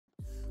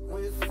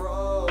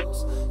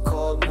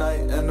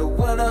night in the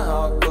winter,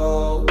 how it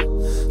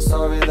goes.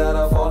 Sorry that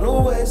I fall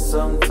away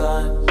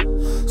sometimes.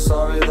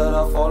 Sorry that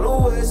I fall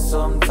away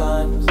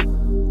sometimes.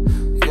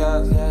 Yeah,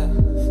 yeah.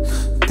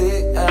 The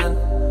end,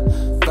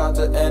 got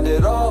to end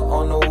it all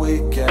on the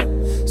weekend.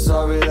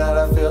 Sorry that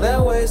I feel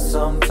that way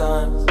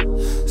sometimes.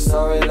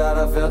 Sorry that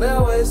I feel that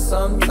way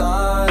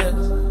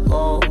sometimes.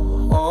 Oh,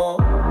 oh,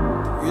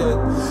 yeah.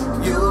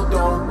 You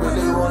don't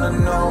really wanna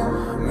know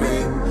me.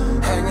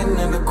 Hanging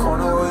in the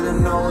corner with a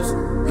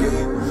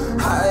nosebleed.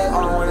 High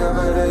on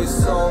whatever they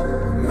sold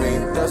me.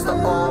 That's the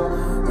old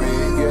me,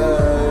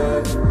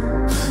 yeah.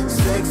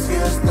 6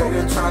 years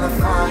later trying to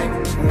find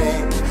me.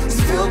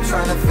 Still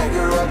trying to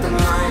figure out the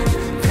line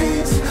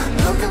piece.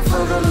 Looking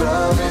for the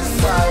love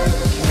inside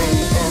me,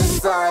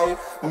 inside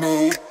me.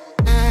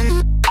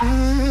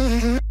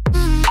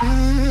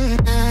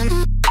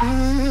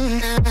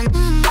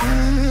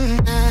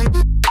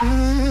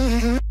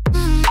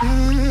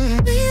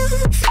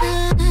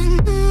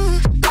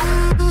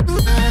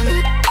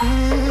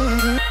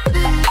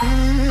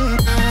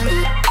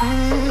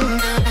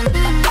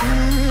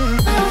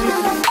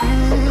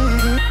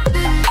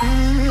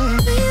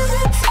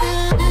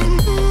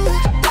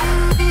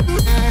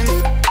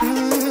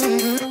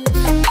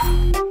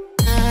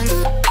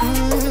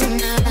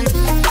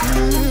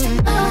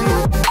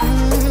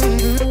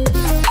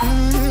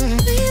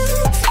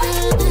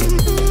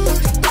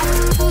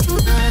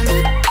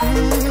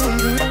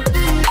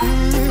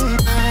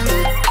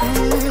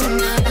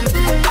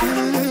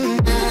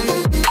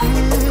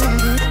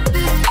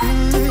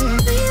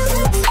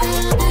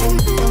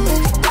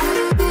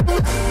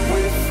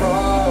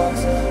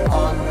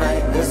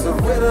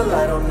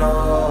 I don't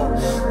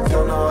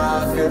know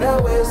how I feel that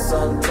way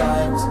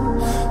sometimes.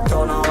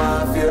 Don't know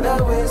how I feel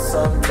that way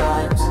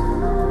sometimes.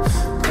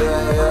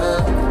 Yeah, yeah.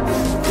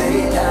 The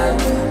end,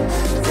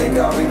 think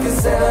all we can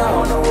say that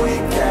on the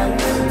weekend.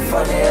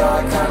 Funny how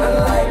I kinda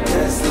like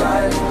this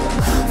life.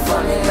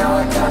 Funny how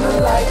I kinda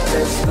like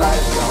this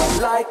life. Don't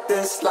like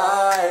this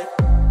life.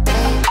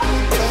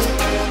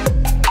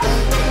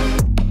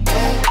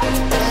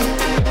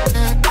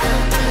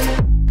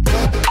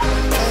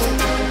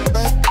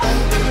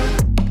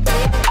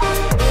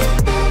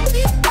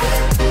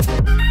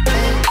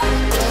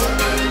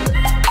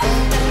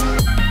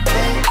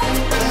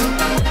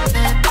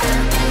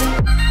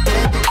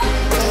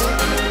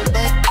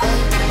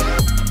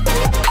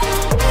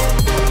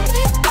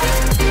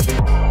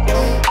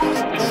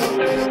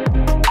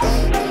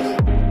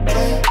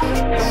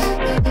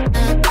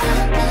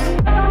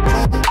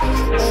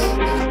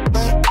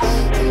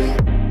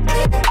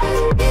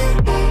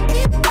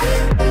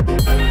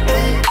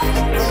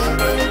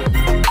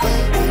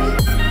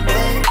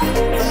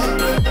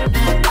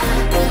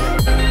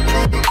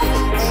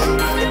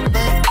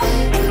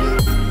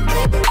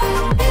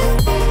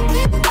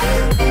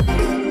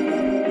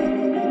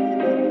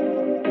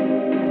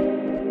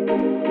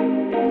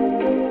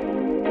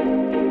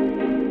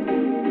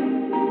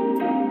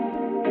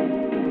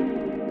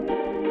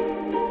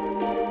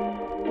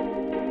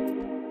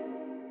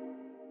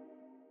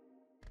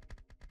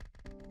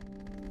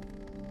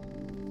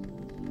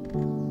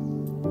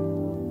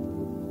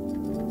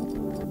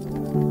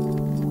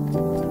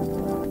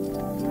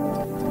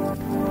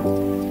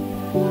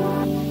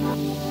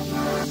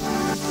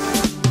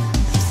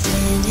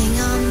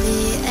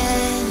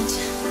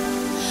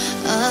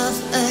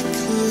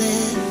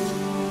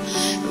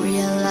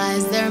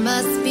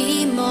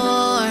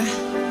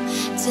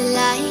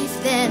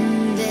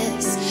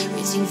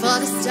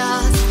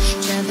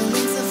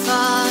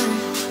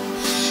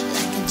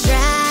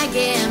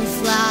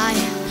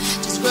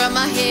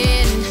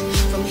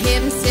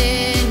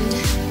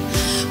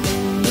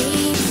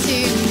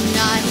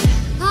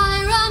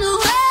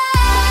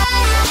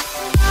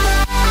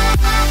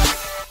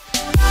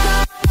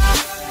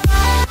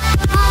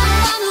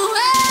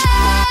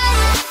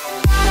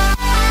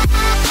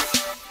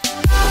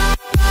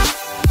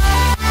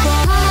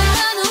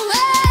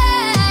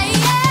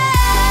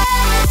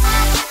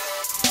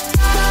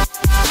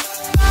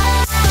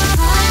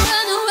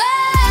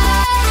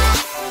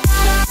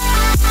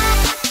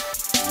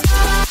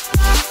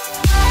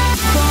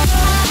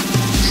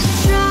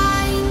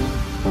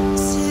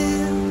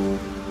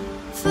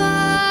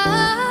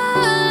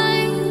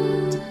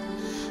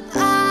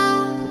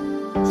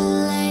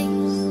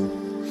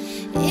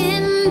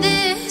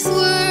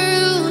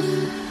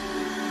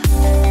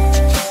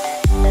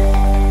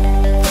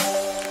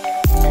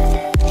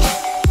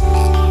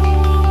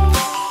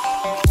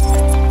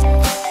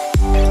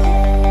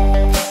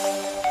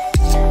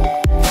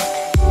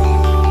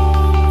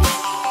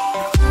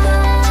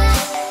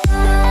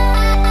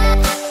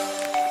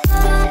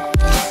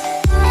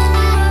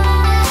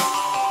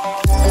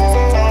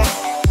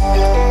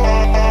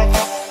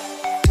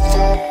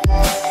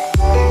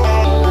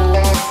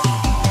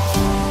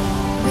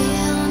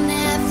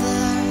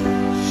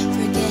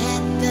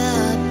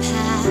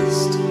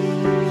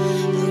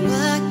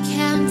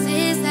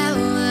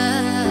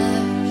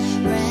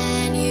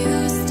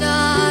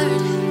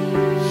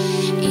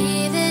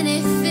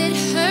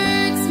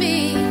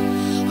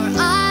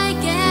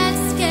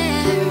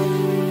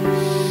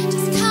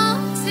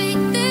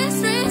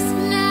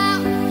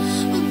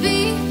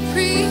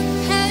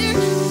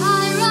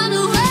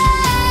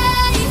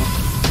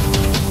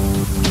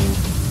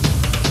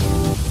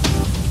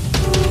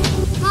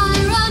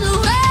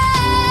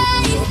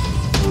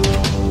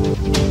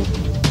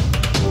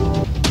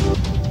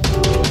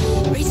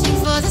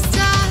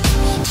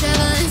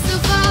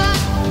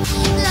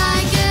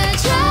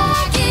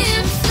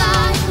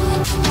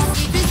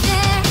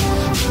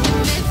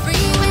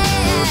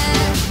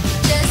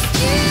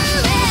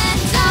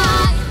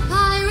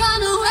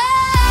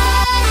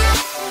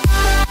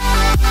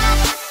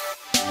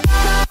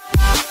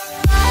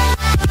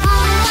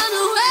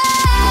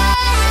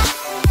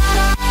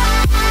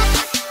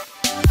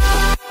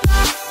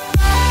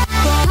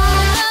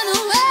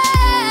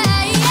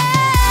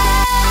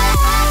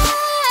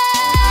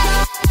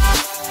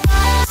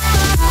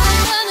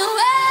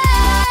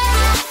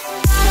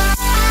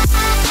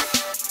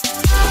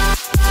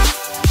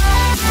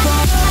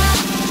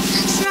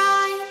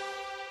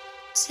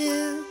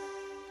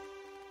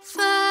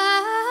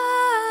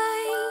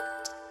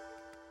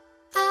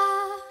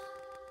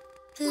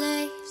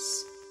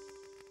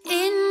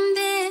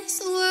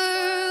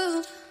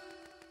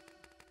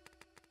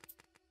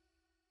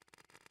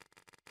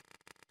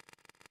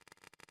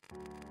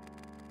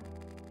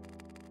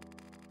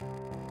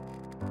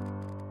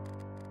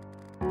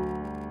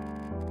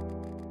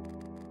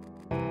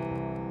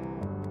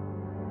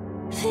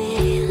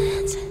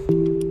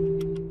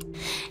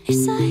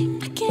 your side.